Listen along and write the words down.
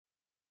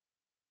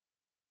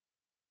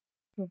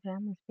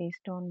program is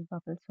based on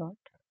bubble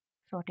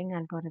sorting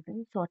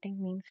algorithm. Sorting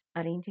means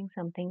arranging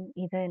something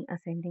either in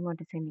ascending or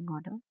descending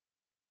order.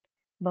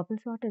 Bubble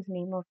sort is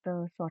name of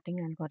the sorting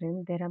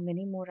algorithm. There are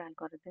many more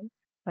algorithms,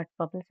 but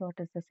bubble sort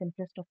is the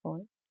simplest of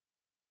all.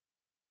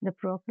 The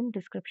problem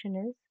description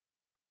is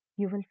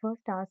you will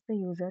first ask the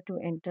user to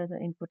enter the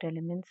input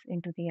elements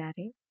into the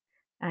array,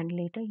 and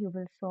later you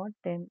will sort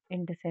them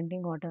in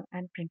descending order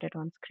and print it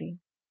on screen.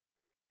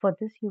 For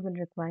this, you will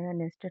require a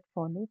nested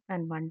for loop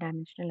and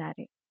one-dimensional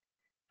array.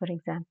 For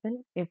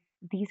example, if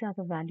these are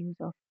the values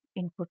of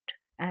input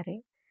array,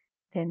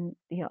 then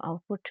your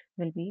output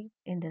will be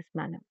in this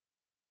manner.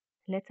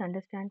 Let's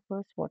understand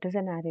first what is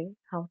an array,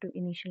 how to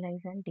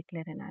initialize and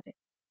declare an array.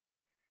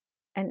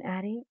 An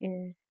array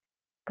is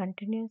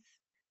continuous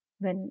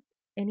when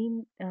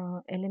any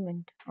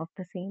element of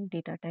the same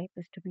data type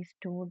is to be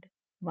stored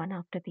one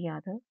after the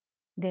other,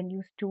 then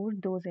you store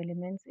those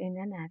elements in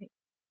an array.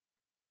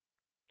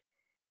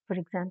 For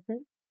example,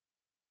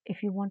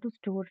 if you want to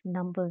store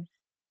numbers,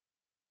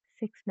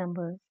 6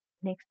 numbers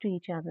next to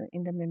each other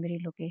in the memory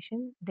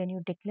location, then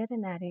you declare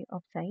an array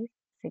of size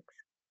 6.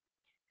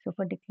 So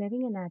for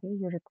declaring an array,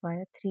 you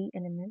require 3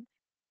 elements: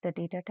 the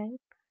data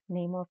type,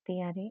 name of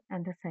the array,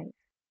 and the size.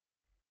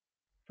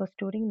 For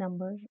storing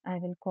numbers, I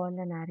will call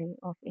an array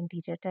of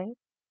integer type.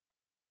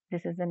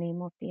 This is the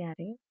name of the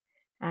array.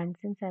 And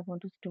since I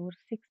want to store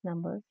 6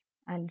 numbers,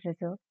 I'll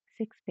reserve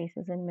 6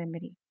 spaces in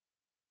memory.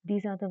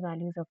 These are the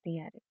values of the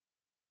array: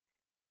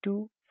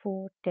 2,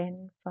 4,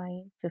 10,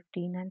 5,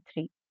 15, and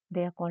 3.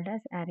 They are called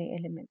as array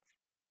elements.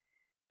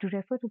 To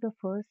refer to the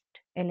first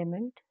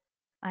element,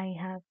 I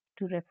have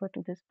to refer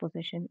to this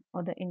position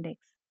or the index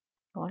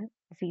called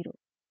 0.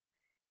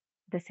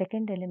 The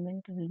second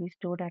element will be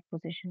stored at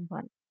position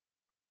 1.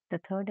 The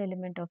third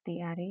element of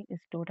the array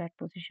is stored at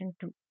position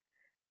 2.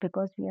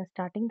 Because we are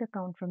starting the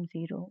count from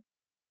 0,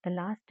 the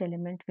last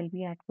element will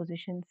be at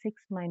position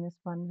 6 minus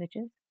 1, which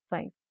is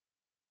 5.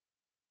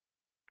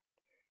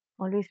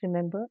 Always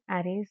remember,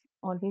 arrays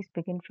always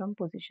begin from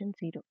position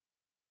 0.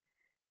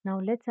 Now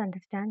let's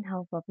understand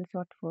how bubble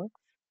sort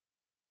works.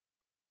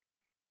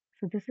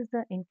 So this is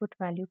the input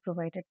value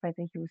provided by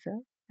the user,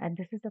 and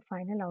this is the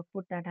final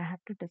output that I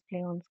have to display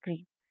on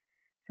screen.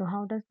 So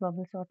how does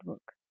bubble sort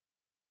work?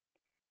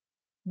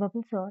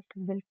 Bubble sort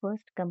will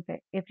first compare,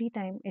 every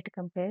time it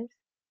compares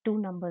 2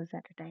 numbers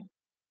at a time.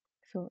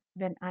 So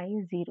when I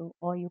is 0,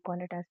 or you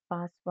call it as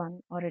pass 1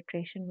 or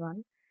iteration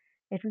 1,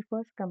 it will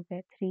first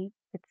compare 3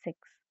 with 6.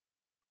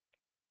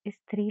 Is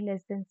 3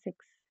 less than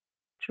 6?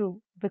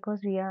 True, because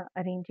we are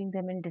arranging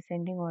them in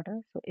descending order.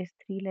 So is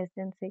 3 less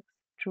than 6?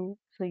 True,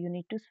 so you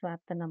need to swap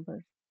the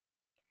numbers.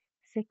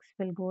 6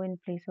 will go in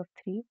place of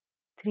 3,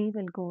 3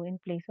 will go in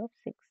place of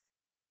 6.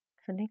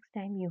 So next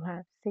time you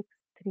have 6,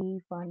 3,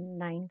 1,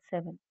 9,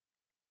 7.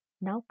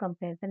 Now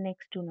compare the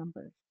next two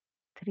numbers,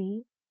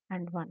 3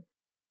 and 1.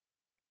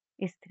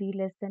 Is 3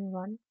 less than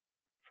 1?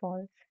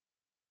 False.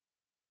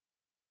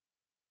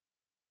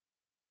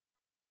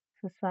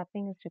 So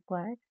swapping is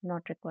required,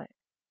 not required.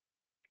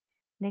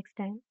 Next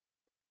time,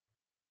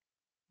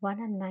 1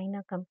 and 9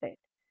 are compared.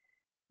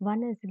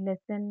 1 is less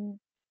than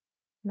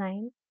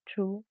 9,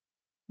 true,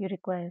 you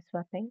require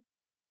swapping.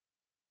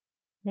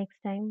 Next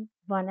time,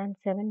 1 and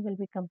 7 will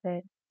be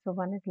compared. So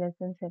 1 is less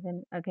than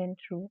 7, again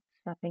true,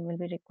 swapping will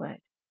be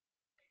required.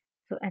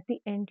 So at the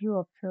end you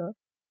observe,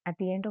 at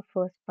the end of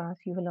first pass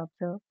you will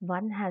observe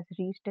 1 has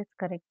reached its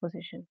correct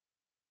position.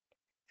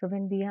 So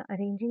when we are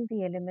arranging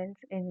the elements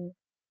in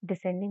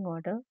descending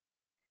order,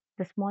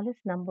 the smallest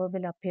number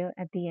will appear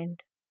at the end.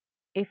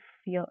 If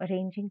you're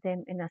arranging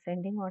them in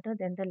ascending order,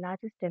 then the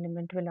largest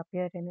element will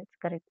appear in its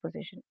correct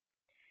position.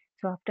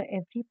 So after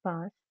every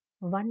pass,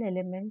 one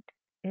element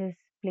is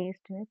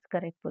placed in its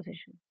correct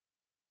position.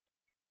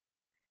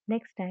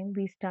 Next time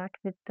we start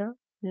with the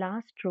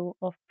last row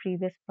of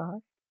previous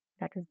pass,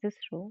 that is this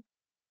row,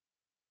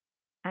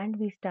 and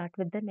we start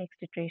with the next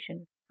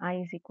iteration, I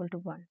is equal to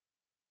 1.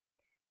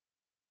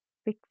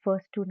 Pick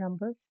first two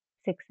numbers,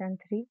 6 and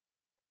 3.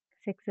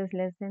 6 is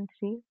less than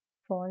 3,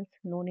 false,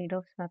 no need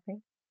of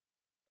swapping.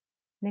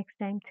 Next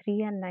time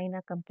 3 and 9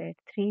 are compared.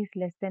 3 is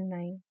less than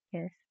 9,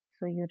 yes,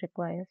 so you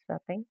require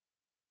swapping.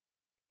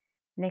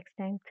 Next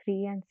time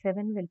 3 and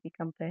 7 will be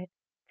compared.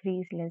 3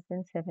 is less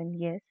than 7,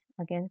 yes,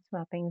 again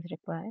swapping is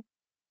required.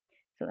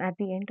 So at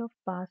the end of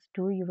pass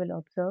 2, you will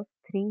observe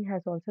 3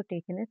 has also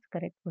taken its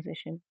correct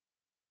position.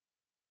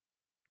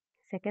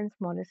 Second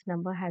smallest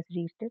number has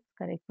reached its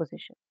correct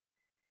position.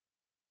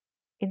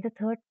 In the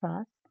third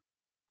pass,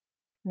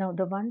 now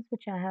the ones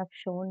which I have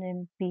shown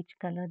in peach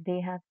color,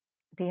 they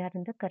are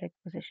in the correct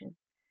position.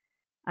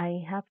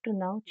 I have to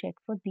now check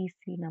for these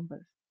three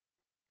numbers.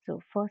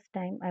 So first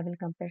time I will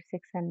compare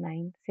 6 and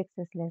 9. 6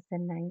 is less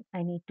than 9.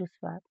 I need to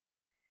swap.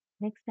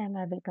 Next time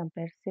I will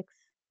compare 6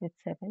 with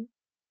 7.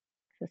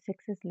 So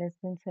 6 is less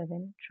than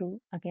 7. True.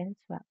 Again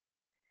swap.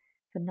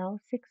 So now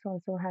 6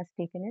 also has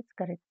taken its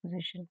correct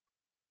position.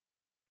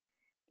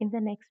 In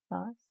the next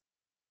pass,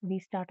 we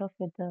start off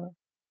with the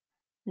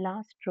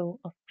last row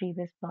of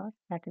previous pass,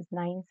 that is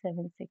 9,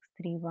 7, 6,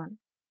 3, 1.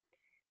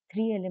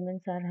 Three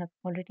elements have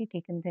already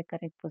taken their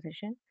correct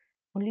position.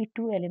 Only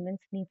two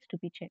elements needs to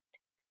be checked.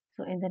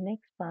 So in the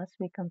next pass,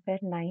 we compare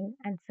 9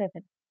 and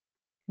 7.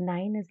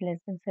 9 is less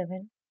than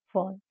 7,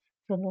 false,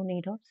 so no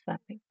need of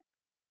swapping.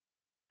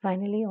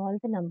 Finally, all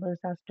the numbers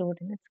are stored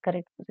in its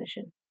correct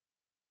position.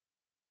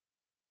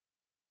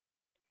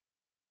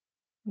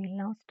 We'll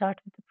now start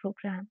with the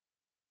program.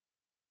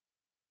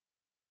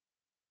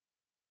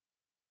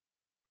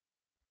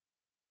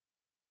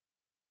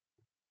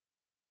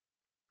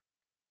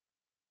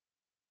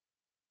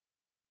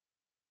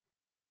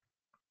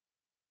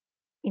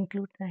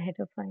 Include the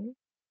header file,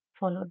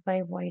 followed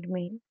by void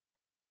main.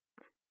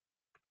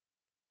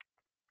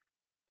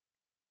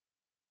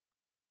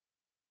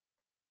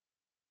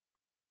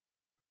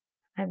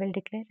 I will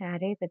declare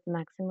array with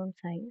maximum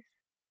size.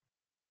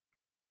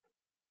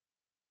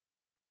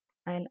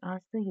 I'll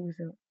ask the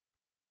user,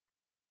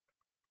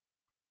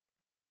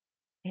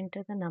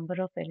 enter the number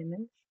of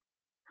elements,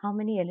 how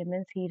many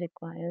elements he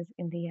requires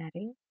in the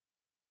array,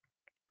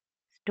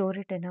 store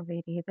it in a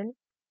variable,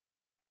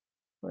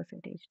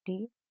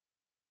 %d,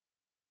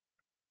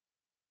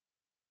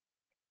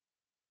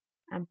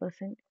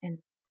 ampersand n,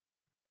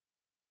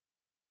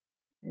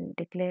 and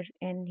declare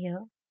n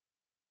here.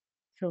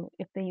 So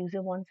if the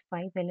user wants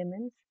 5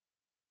 elements,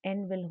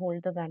 n will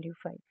hold the value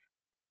 5.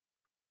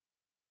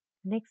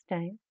 Next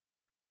time,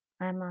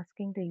 I'm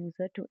asking the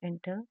user to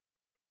enter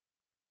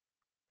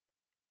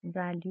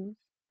values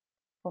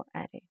for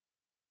array.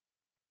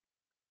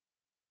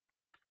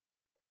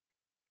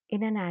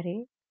 In an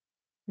array,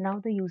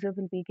 now the user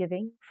will be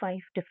giving 5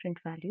 different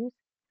values.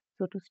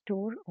 So to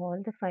store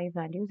all the 5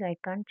 values, I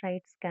can't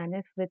write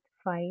scanf with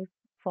 5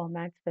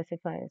 format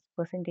specifiers,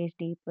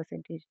 %d,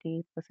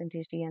 %d,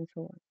 %d, and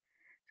so on.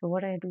 So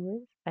what I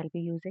do is I'll be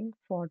using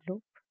for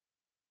loop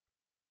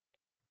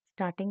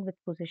starting with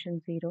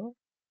position 0,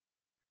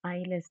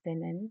 I less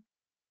than n,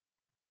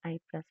 I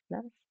plus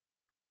plus.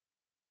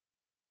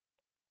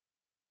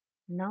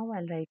 Now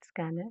I'll write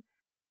scanf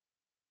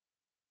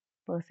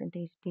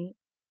 %d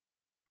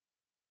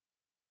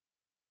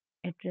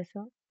address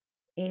of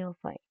a of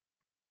I.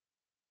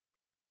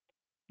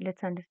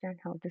 Let's understand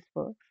how this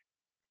works.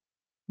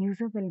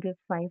 User will give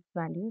 5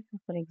 values.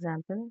 For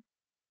example,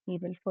 he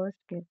will first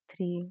give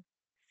 3,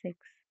 6,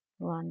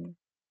 1,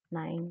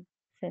 9,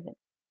 7.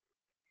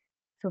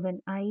 So when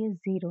I is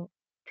 0,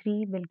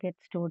 3 will get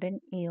stored in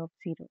A of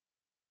 0.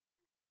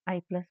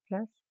 I plus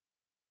plus,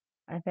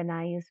 when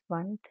I is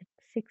 1,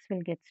 6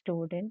 will get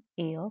stored in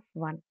A of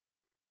 1.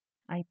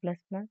 I plus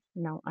plus,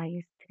 now I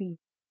is 3.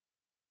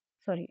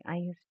 Sorry, I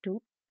is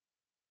 2.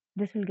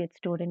 This will get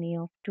stored in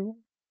A of 2.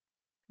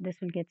 This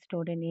will get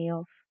stored in A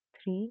of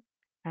 3.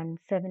 And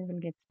 7 will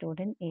get stored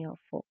in A of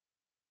 4.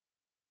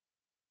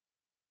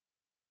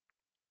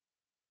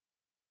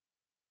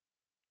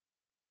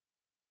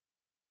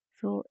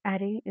 So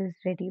array is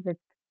ready with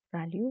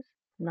values.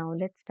 Now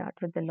let's start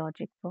with the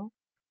logic for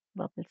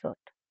bubble sort.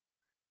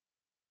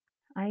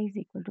 I is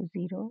equal to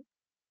 0,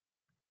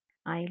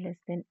 I less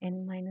than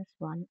n minus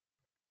 1,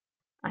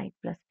 I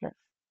plus plus.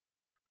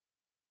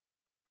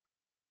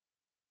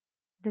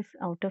 This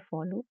outer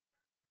for loop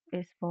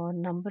is for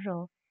number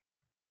of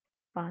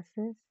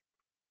passes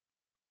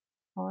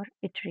or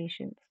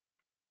iterations.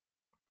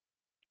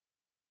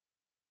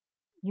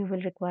 You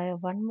will require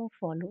one more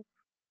for loop.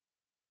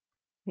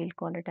 We'll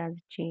call it as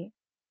j,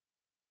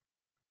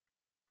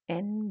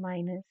 n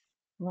minus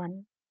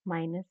 1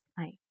 minus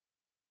I,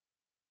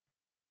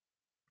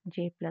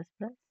 j plus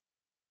plus.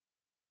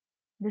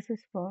 This is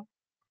for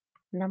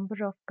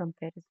number of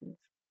comparisons.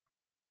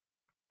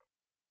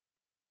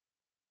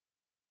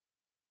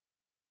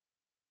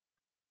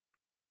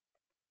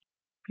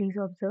 Please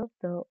observe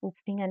the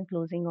opening and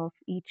closing of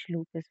each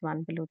loop is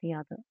one below the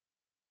other.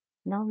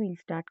 Now we'll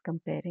start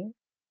comparing.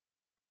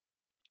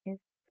 If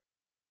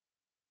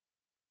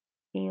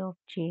a of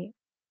j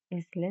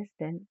is less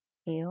than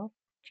a of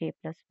j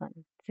plus 1.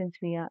 Since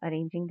we are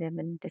arranging them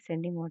in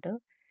descending order,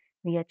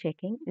 we are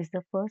checking is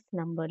the first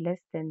number less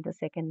than the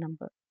second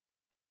number.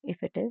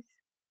 If it is,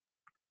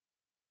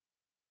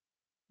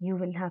 you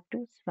will have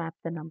to swap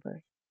the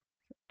numbers.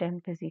 So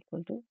temp is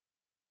equal to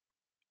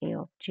a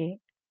of j.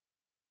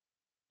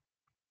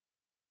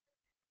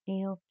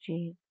 A of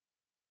j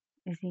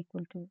is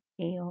equal to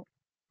a of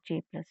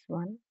j plus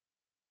 1.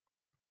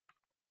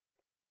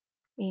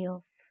 A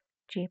of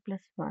j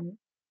plus 1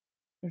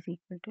 is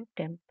equal to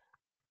temp.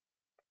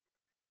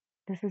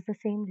 This is the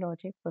same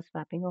logic for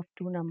swapping of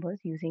two numbers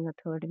using a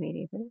third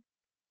variable.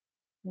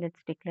 Let's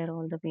declare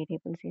all the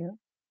variables here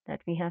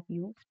that we have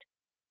used.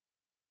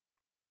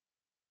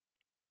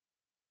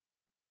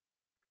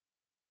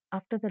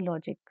 After the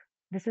logic,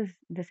 this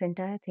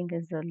entire thing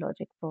is the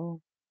logic for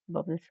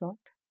bubble sort,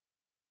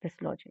 this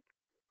logic.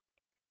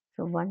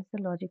 So once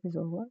the logic is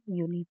over,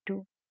 you need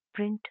to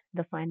print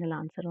the final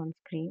answer on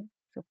screen.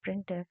 So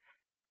printf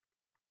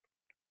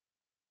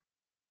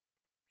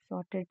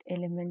sorted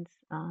elements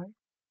are,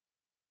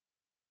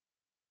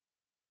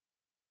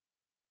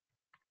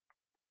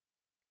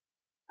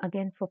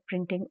 again for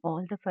printing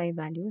all the 5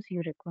 values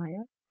you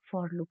require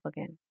for loop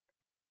again.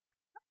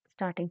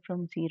 starting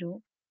from 0,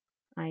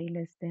 I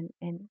less than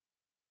n,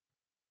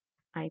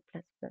 I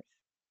plus plus.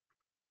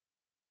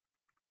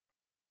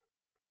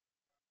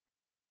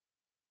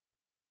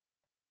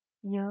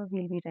 Here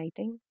we'll be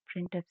writing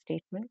printf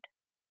statement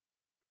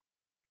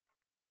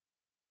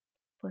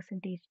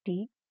percentage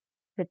 %t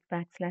with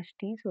backslash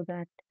t so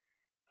that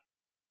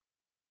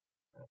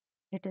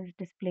it is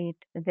displayed,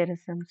 there is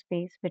some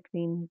space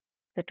between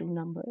the two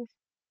numbers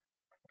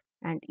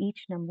and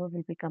each number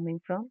will be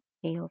coming from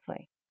a of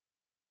I.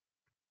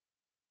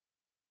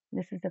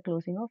 This is the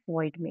closing of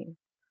void main.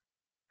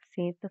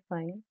 Save the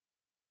file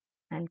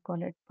and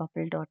call it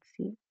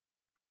bubble.c.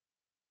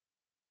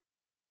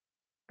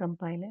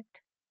 Compile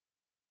it,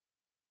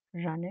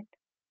 run it.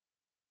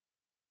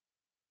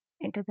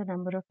 Enter the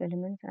number of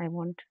elements. I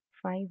want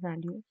 5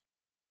 values.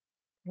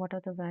 What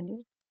are the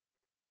values?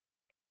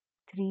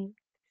 3,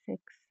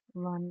 6,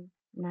 1,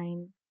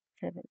 9,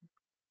 7.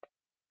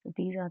 So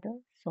these are the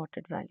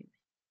sorted values.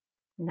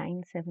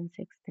 9, 7,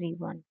 6, 3,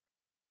 1.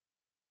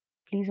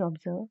 Please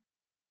observe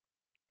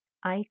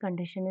I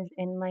condition is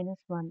n minus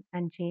 1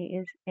 and j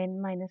is n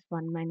minus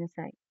 1 minus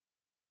I.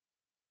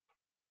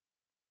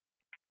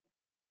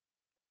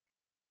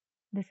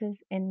 This is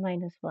n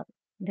minus 1.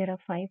 There are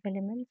 5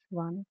 elements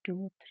 1,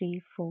 2,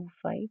 3, 4,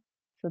 5.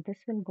 So this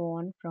will go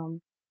on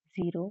from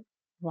 0,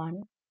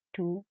 1,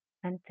 2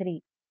 and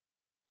 3.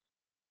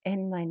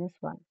 N minus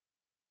 1.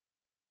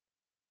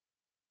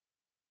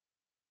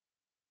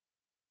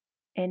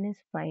 N is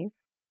 5.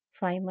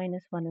 5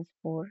 minus 1 is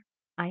 4.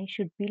 I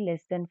should be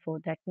less than 4.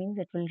 That means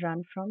it will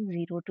run from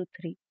 0 to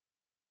 3.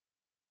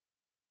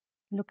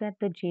 Look at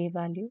the j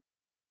value.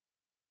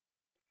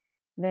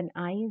 When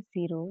I is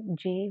 0,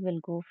 j will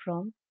go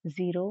from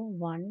 0,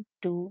 1,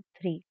 2,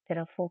 3. There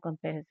are 4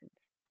 comparisons.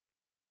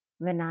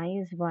 When I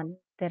is 1,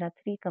 there are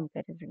 3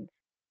 comparisons.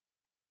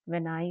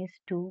 When I is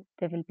 2,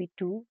 there will be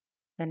 2.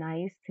 When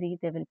I is 3,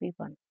 there will be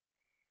 1.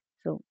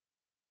 So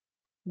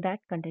that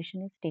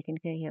condition is taken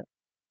care here.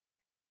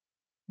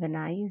 When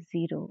I is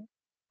 0,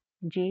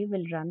 j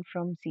will run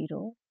from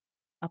 0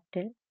 up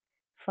till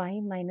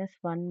 5 minus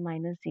 1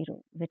 minus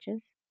 0, which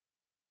is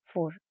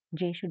 4.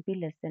 J should be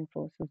less than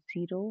 4. So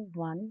 0,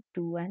 1,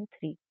 2 and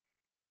 3.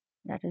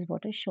 That is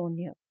what is shown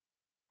here.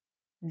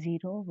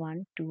 0,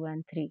 1, 2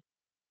 and 3.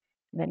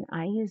 When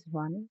I is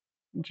 1,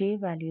 j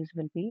values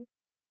will be,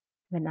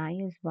 when I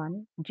is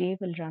 1, j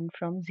will run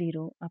from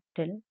 0 up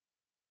till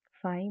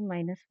 5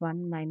 minus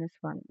 1 minus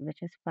 1,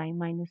 which is 5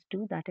 minus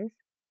 2, that is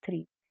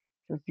 3.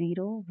 So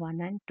 0,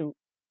 1 and 2.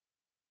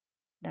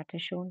 That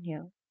is shown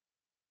here.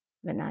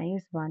 When I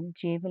is 1,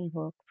 j will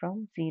work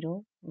from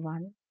 0,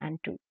 1 and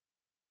 2.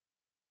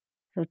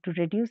 So to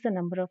reduce the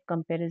number of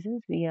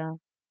comparisons, we are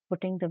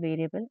putting the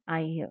variable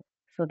I here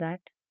so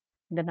that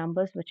the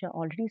numbers which are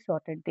already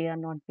sorted, they are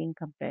not being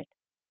compared.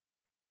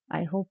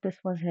 I hope this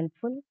was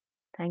helpful.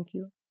 Thank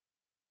you.